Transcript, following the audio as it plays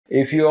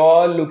if you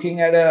are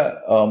looking at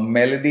a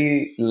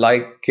melody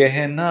like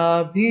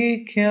Kehna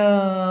bhi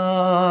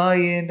kya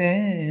ye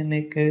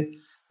nainik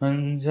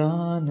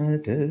anjaan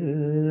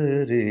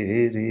re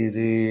re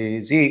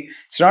re. See,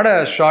 it's not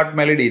a short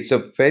melody, it's a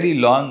very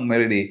long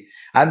melody.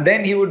 And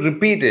then he would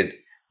repeat it.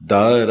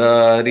 Da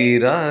ra ri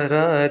ra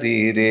ra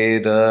ri re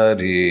ra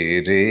re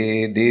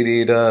re di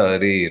ri ra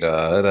ri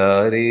ra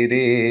ra ri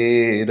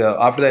re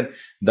ra. After that,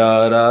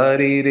 da ra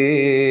ri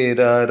re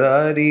ra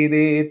ra ri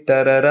re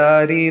ta ra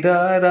ra ri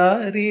ra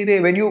ra ri re.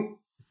 When you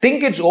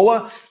think it's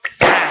over,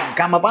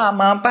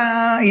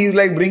 he's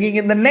like bringing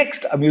in the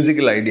next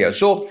musical idea.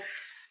 So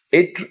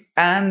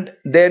and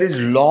there is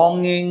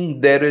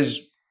longing, there is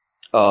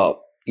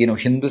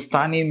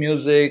Hindustani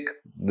music,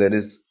 there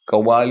is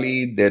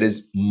Qawwali, there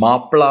is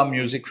Mapla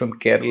music from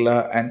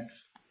Kerala, and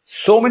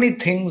so many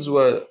things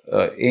were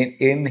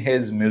in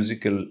his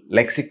musical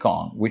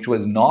lexicon, which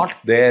was not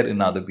there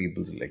in other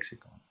people's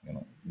lexicon.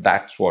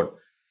 That's what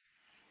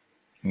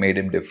made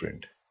him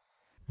different.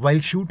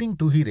 While shooting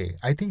Tu Hi Re,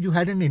 I think you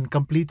had an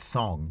incomplete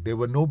song. There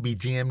were no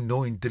BGM,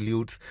 no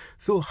interludes.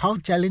 So how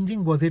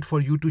challenging was it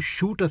for you to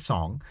shoot a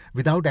song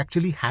without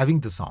actually having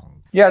the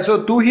song? Yeah,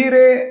 so Tu Hi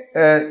Re,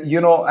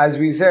 as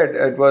we said,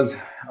 it was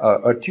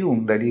a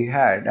tune that he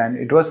had, and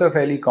it was a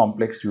fairly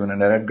complex tune,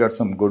 and it had got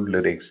some good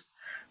lyrics.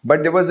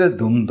 But there was a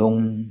dum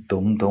dum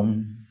dum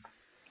dum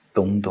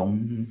dum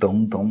dum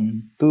dum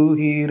dum Tu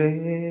Hi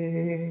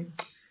Re,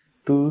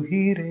 Tu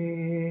Hi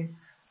Re.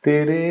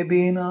 तेरे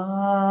बिना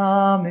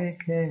मैं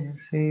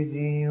कैसे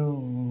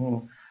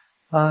जीऊं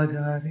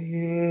आजा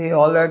रे.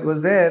 All that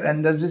was there,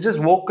 and there's just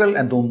vocal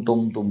and dum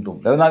dum dum dum.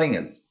 There was nothing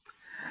else.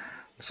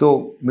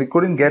 So we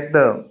couldn't get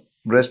the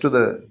rest of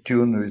the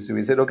tune.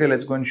 We said, okay,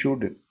 let's go and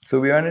shoot it. So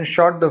we went and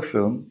shot the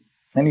film,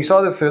 and he saw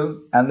the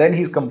film, and then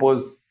he's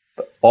composed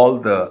all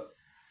the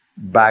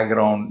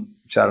background,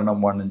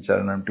 Charanam 1 and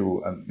Charanam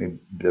 2,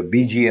 the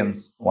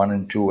BGMs 1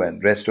 and 2,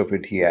 and rest of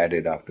it he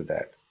added after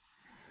that.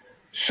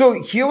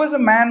 So here was a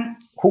man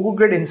who could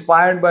get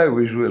inspired by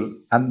visual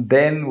and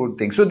then would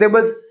think. So there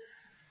was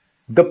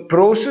the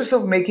process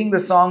of making the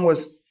song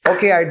was,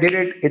 okay, I did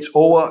it, it's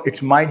over,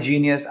 it's my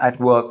genius at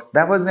work.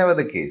 That was never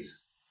the case.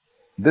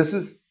 This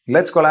is,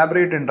 let's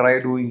collaborate and try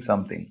doing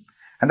something.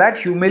 And that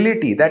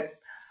humility,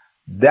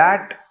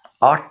 that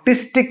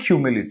artistic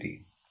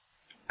humility,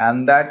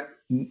 and that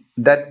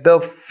the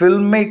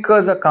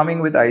filmmakers are coming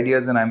with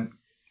ideas and I'm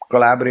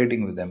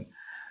collaborating with them,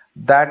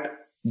 that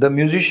the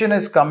musician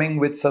is coming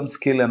with some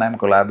skill and I'm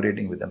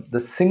collaborating with them. The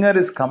singer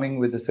is coming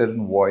with a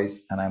certain voice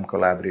and I'm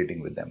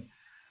collaborating with them.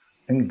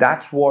 And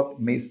that's what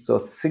makes the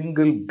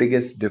single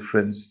biggest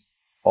difference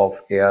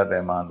of AR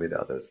Rahman with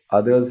others.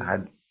 Others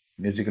had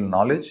musical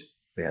knowledge,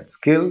 they had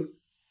skill,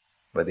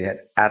 but they had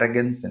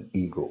arrogance and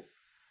ego.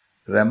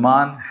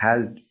 Rahman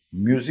has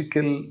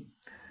musical,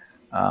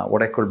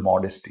 what I call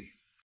modesty.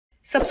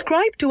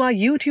 Subscribe to our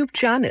YouTube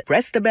channel,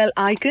 press the bell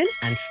icon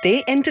and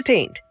stay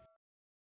entertained.